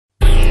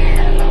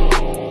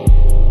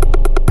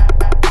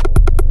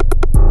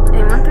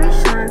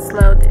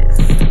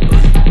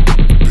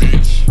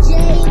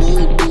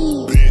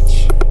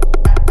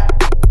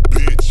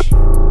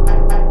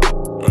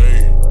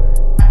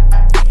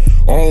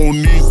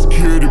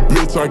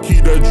bitch, I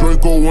keep that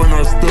Draco when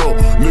I step.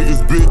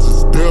 Niggas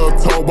bitches, they'll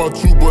talk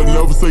about you but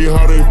never say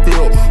how they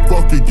feel.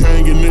 Fuck your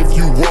gang, and if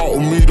you walk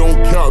with me,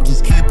 don't cap,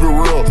 just keep it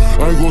real.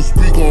 I ain't gon'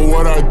 speak on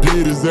what I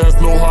did, his ass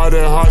know how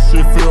that hot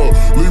shit feel.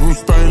 Leave him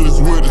stainless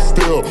with the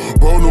steel,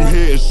 bro, them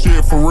head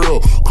shit for real.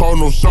 Call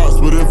no shots,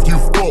 but if you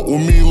fuck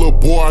with me, little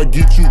boy, I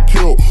get you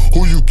killed.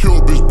 Who you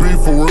killed, bitch, be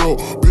for real.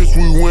 Bitch,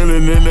 we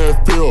winning in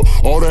that field.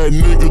 All that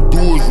nigga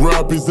do is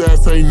rap, his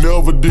ass ain't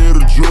never did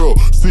a drill.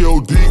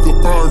 COD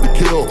confirmed to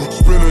kill,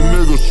 spin a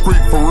nigga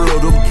street for real.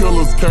 Them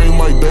killers came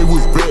like they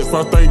was vets,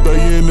 I think they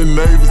in the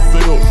Navy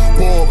SEAL.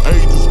 Pour up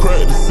 8, just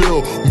crack the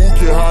seal.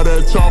 Mookie, how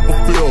that chopper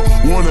feel.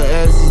 Wanna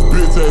ask his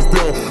bitch ass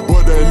that,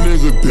 but that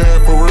nigga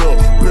dead for real.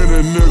 Been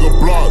a nigga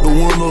block, the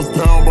windows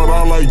down, but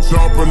I like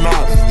jumping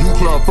out. You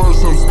clap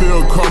first, I'm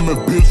still coming,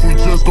 bitch, we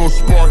just gon'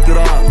 spark it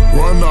out.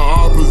 Run the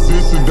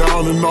opposition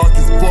down and knock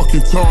his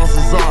fucking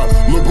tonsils out.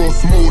 Lil' bro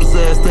smooth his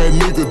ass, that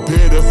nigga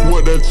dead, that's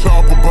what that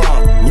chopper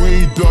bout.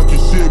 We ain't ducking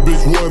shit,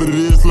 bitch, what it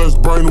is, let's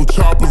bring them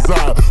choppers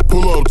out.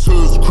 Pull up to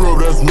his crib,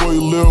 that's where he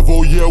live,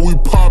 oh yeah, we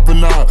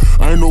popping out.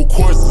 Ain't no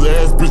questions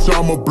asked, bitch,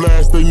 I'm a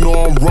blast, they know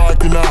I'm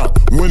rocking out.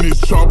 When this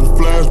chopper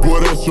flash, boy,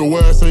 that's your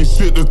ass, ain't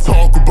shit to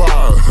talk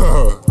about.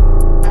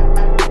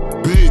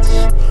 Bitch,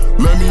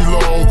 let me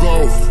log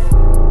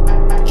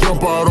off.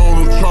 Jump out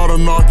on him, try to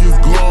knock his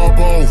glove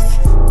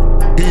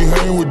off. He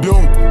hang with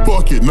them,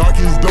 fuck it, knock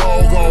his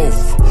dog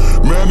off.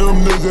 Man,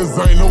 them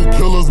niggas ain't no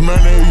killers,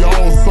 man, they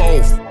all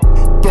soft.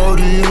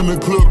 30 in the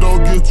clip,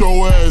 don't get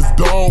your ass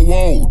dog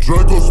walk.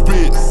 Draco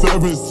spit,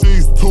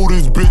 7-6 to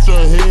this bitch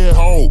a head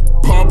hog.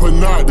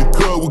 Poppin' out the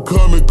cut, we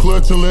coming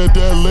clutch and let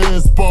that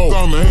lead spoke.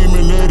 I'm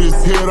aiming at his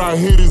head, I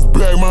hit his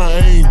back, my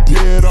aim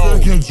dead on.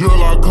 Second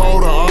drill, I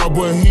called her out,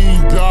 but he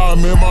ain't die,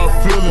 man, my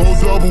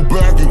feelings. Double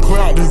back and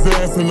clap his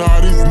ass and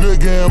all this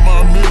nigga in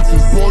my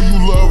mentions. Boy, you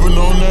loving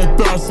on that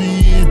thought, she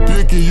eating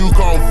dick and you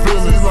call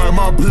feelings. Like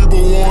my people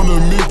wanna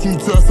meet you,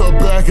 test her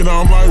back and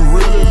I'm like,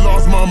 really?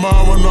 Lost my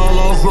mind when I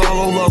lost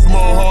Rollo, lost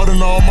my heart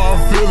and all my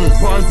feelings.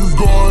 Prices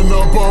going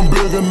up, I'm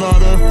bigger now,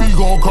 that fee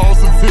gon'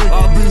 cost a tick.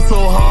 I be so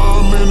high,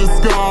 I'm in the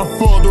sky,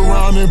 fucked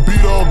around and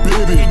beat up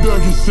bitty.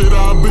 Ducking shit,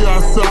 I be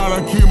outside,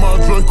 I keep my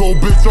Draco,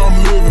 bitch,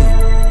 I'm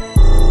living.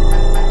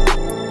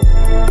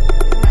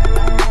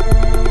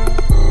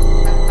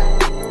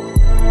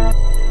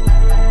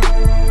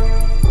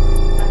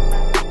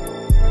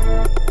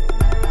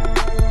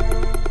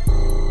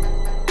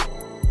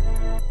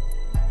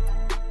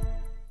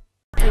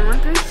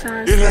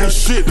 It ain't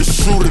shit to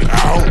shoot it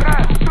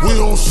out. We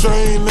on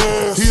Shane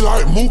ass, he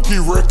like Mookie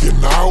wrecking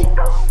out.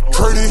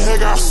 Trading head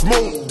got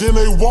smoke, then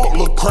they walk,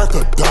 look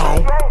cracker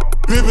down.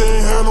 Bibby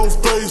ain't had no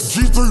face,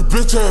 G3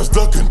 bitch ass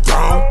ducking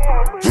down.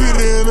 Hit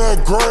in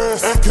that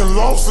grass, acting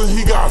lost and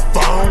he got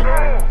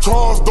found.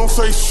 Charles don't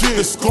say shit,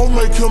 it's gon'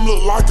 make him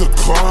look like a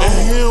clown.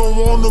 And he don't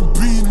wanna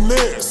be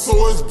next, so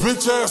his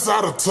bitch ass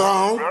out of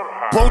town.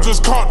 Bro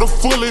just caught the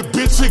fully,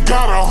 bitch, it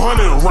got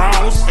 100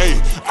 rounds. Ayy,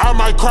 I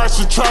might crash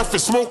in traffic,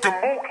 smoking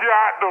Mookie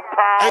out the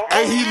pound.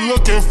 Ayy, he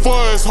looking for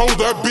his hoe,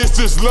 that bitch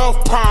just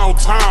left Pound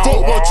Town.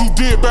 Fuck what you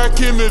did back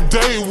in the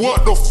day,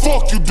 what the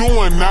fuck you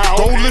doing now?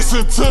 Don't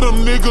listen to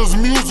them niggas'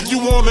 music, you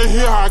wanna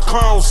hear how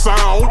clowns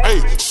sound.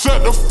 Ayy,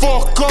 shut the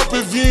fuck up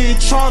if you ain't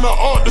tryna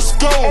up the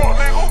scope.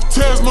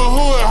 Tesma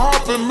Hood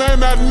hopping, man,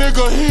 that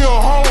nigga he a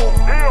hoe.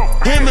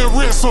 Him and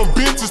Rich some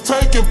bitches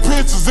taking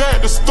pictures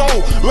at the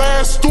store.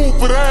 Last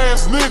stupid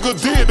ass nigga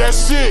did that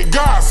shit,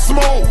 got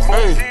smoked.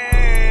 Ayy.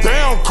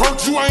 Damn,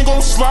 Kurt, you ain't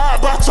gon'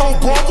 slide by your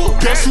brother.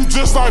 Guess you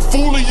just like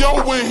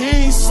Foolio when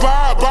he ain't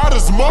slide by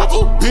his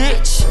mother.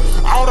 Bitch,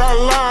 out that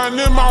line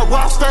in my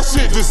rocks, that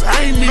shit just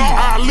ain't me.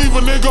 I leave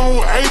a nigga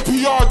on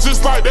APR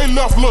just like they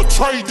left Lil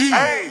Trey D.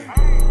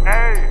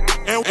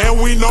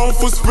 And we known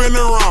for spinning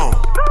around.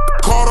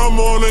 Caught him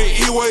on the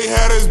E-way,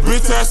 had his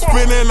bitch ass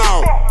spinning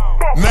out.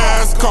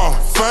 NASCAR,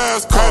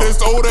 fast car, had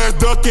his old ass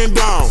ducking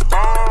down.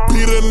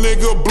 Beat a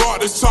nigga, block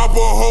this chopper,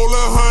 hold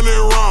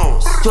 100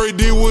 rounds. Trey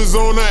D was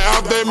on the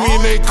out, that mean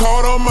they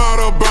caught him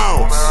out of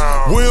bounds.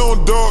 We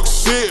on dark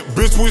shit,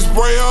 bitch, we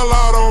spray a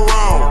lot of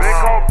rounds. They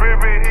call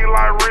Bibby, he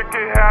like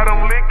Ricky, had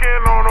him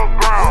leaking on the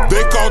ground.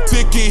 They call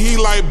Tiki, he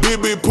like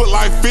Bibby, put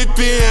like 50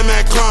 in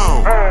that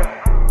clown.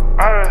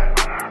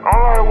 I'm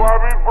like, why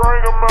we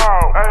bring him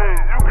out? Hey,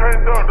 you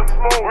can't duck the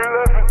smoke, we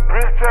left his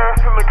bitch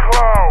ass in the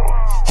clouds.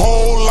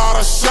 Whole lot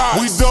of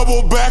shots, we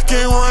double back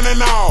and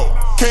running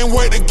out. Can't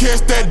wait to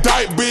catch that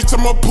dyke, bitch,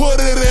 I'ma put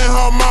it in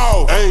her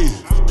mouth. Ayy,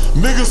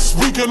 niggas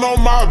speaking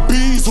on my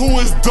bees, who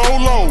is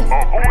Dolo?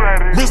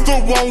 Mr.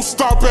 Won't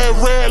stop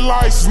at red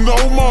lights no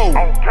more.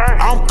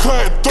 I'm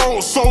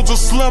cutthroat, Soldier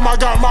Slim, I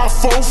got my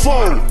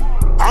fofo.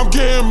 I'm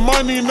getting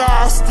money now,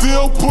 I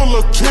still pull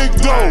a kick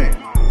though.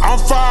 I'm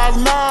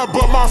 5'9",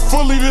 but my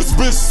fully this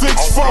bitch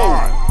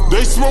 6'4".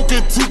 They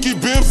smoking Tiki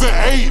Bibs and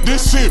 8,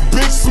 this shit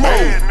big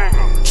smoke.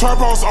 Trap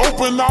house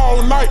open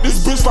all night,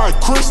 this bitch like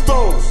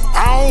crystals.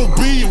 I don't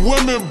beat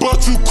women,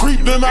 but you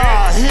creep, then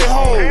I hit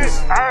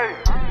hoes.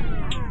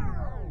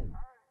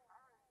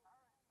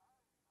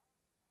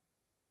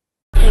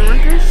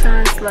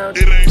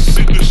 It ain't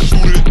shit to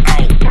shoot it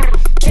out.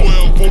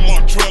 12 on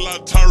my trail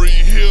like Tyree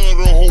Hill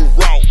the whole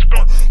route.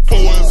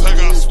 4S I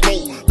got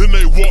smoke, then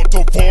they walked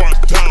the bars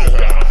down.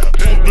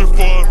 Post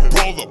before his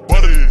brother,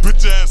 buddy,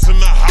 bitch ass in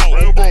the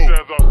house, bro.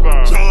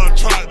 John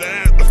tried to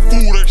act the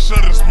fool, they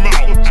shut his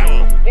mouth.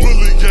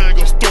 Bully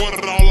gang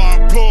started all our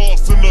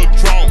plugs in the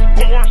drought.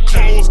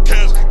 Closed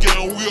casket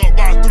gang, we up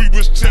by 3,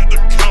 bitch, check the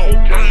count.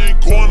 I ain't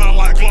going out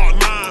like Glock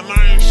 9,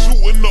 I ain't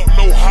shooting up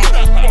no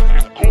house.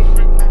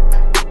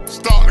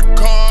 Start the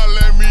car,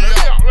 let me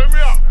out.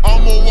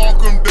 I'ma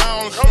walk him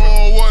down, show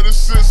him what the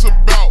shit's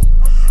about.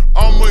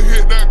 I'ma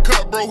hit that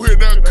cut, bro, hit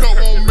that cut,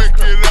 won't make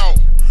it out.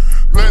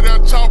 Let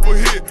that chopper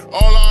hit,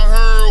 all I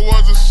heard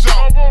was a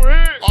shot.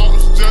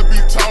 Ops just be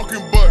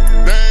talking, but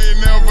they ain't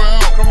never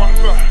out.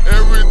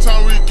 Every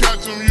time we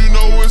catch him, you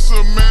know it's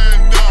a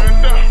man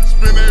down.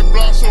 Spin they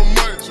block so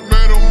much,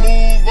 made him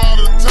move out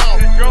of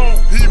town.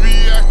 He be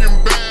acting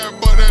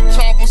bad, but that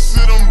chopper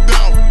sit him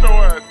down.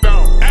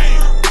 Hey,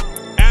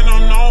 and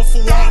I'm known for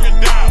walking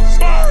down.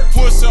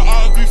 Pussy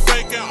always be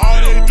faking,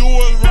 all they do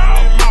is run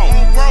their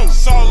mouth. Bro,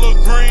 saw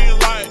look green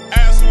like,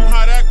 ask him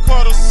how that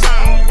cutter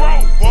sound.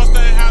 Boss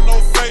ain't had no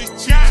face,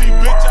 cheat,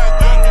 bitch ass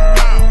ducking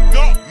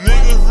down.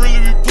 Niggas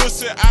really be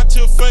pussy out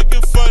here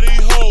faking for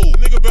these hoes.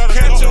 Nigga better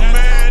catch a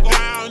man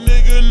down,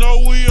 nigga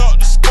know we up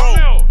the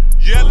scope.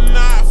 Yelling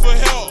out for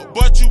help,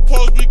 but you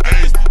supposed to be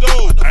gangsta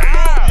though.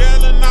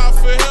 Yelling out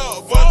for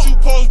help, but you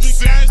supposed to be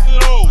gangsta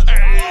though.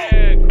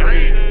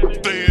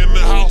 Stay in the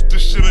house,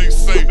 this shit ain't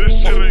safe.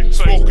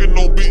 Smoking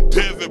no big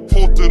tens and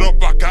posted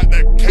up, I got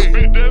that cake.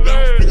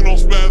 Y'all speaking on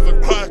spaz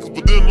and crackers,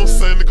 but then them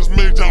same niggas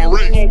made y'all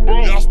race.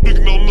 Y'all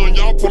speaking on none,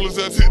 y'all police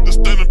ass hit the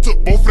stand and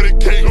took both of their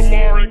cakes. I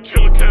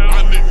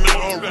nicknamed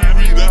her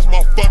Riri, that's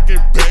my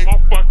fucking bank.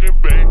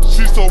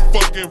 She so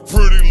fucking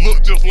pretty,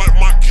 look just like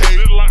my cake.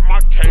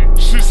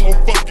 She so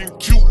fucking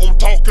cute, I'm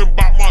talking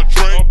about my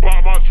Drake.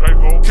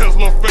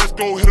 Kessler face,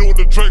 go hit her with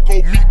the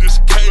Draco, meet this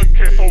cake.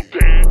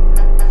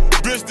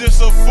 Bitch, this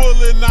a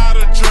fully not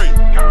a Drake.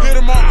 Hit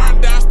him up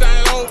and down,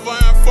 stand over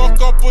and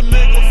fuck up a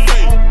nigga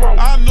face.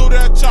 I knew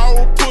that y'all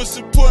were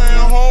pussy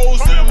putting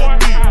holes in the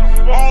beat.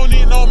 I don't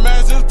need no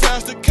man, just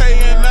pass the K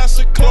and that's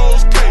a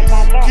closed case.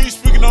 Keep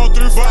speaking on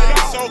 3, but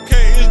it's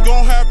okay, it's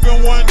gon'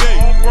 happen one day.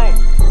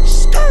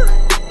 Skirt,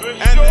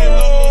 and they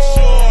look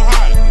sure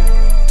hot.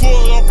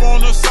 Pull up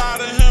on the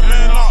side of him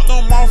and knock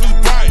them off his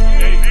bike.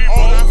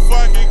 All that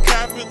fucking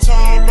capping,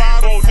 talking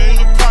about a full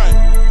of pipe.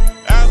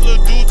 Ask Lil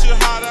Ducci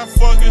how that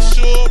fucking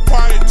sugar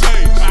pipe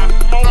tastes. Try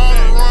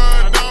to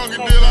run down, get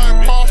did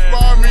like Pops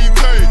by me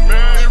taste.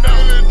 It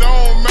really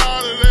don't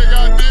matter, they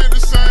got did the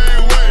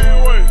same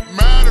way.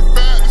 Matter of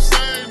fact, the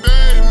same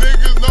day,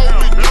 niggas know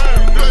we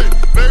don't play.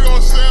 They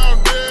gon' say I'm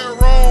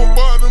dead wrong,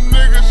 but them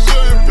niggas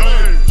shouldn't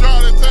play. Try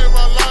to take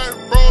my life,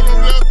 bro, them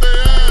left their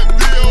ass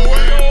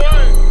DOA.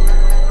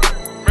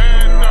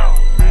 Man down,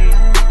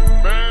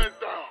 man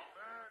down.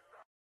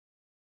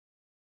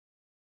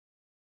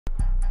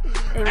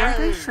 They want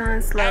to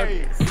shine slow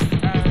this.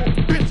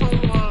 Bitch on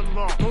line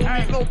now. Don't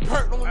need no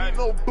perk, don't need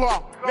no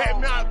block. Let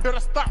me out, better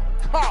stop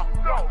the car.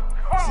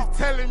 She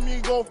telling me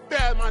go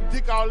fast, my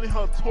dick all in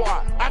her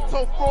twat. I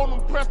told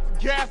Frozen press the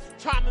gas,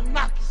 trying to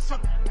knock his shit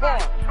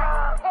apart.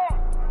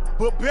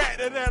 But back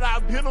to that,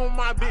 I've been on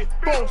my big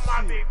phone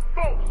shit.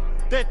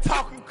 They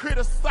talking,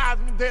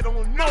 criticizing, they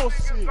don't know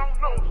shit.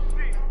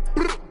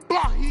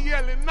 Blah, he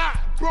yelling out,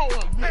 bro,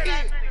 I'm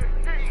hit.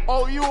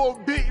 Oh, you a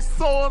big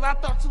soul, I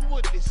thought you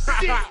with this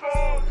shit.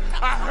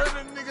 I heard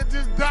a nigga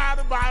just died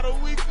about a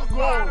week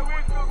ago.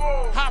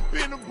 Hop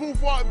in the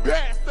booth, walk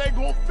back, say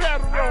go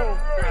federal.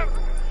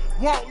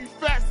 Walk you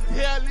fast as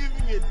hell,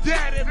 leaving your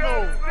daddy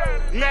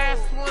low.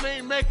 Last one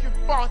ain't making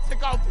fall,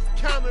 take off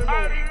his counter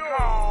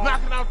low.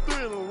 Knocking out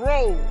 3 in a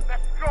row.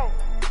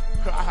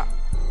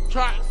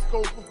 Try to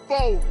scope for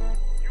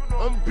 4.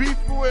 I'm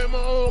beefing with my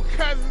own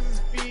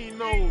cousins, if you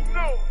know.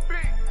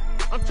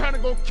 I'm trying to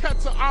go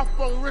catch her off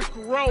on Rick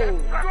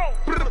Road.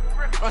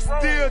 I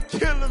still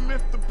kill him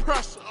if the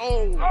pressure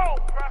on.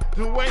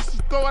 The way she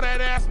throw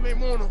that ass made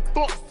me wanna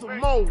fuck some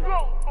more.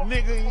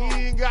 Nigga, you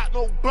ain't got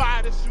no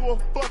body, you a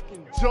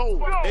fucking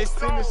Joe. They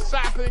send the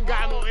shots, ain't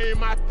got no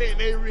aim, I think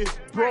they rich,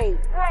 bro.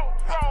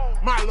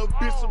 My little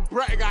bitch a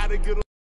brat, gotta get a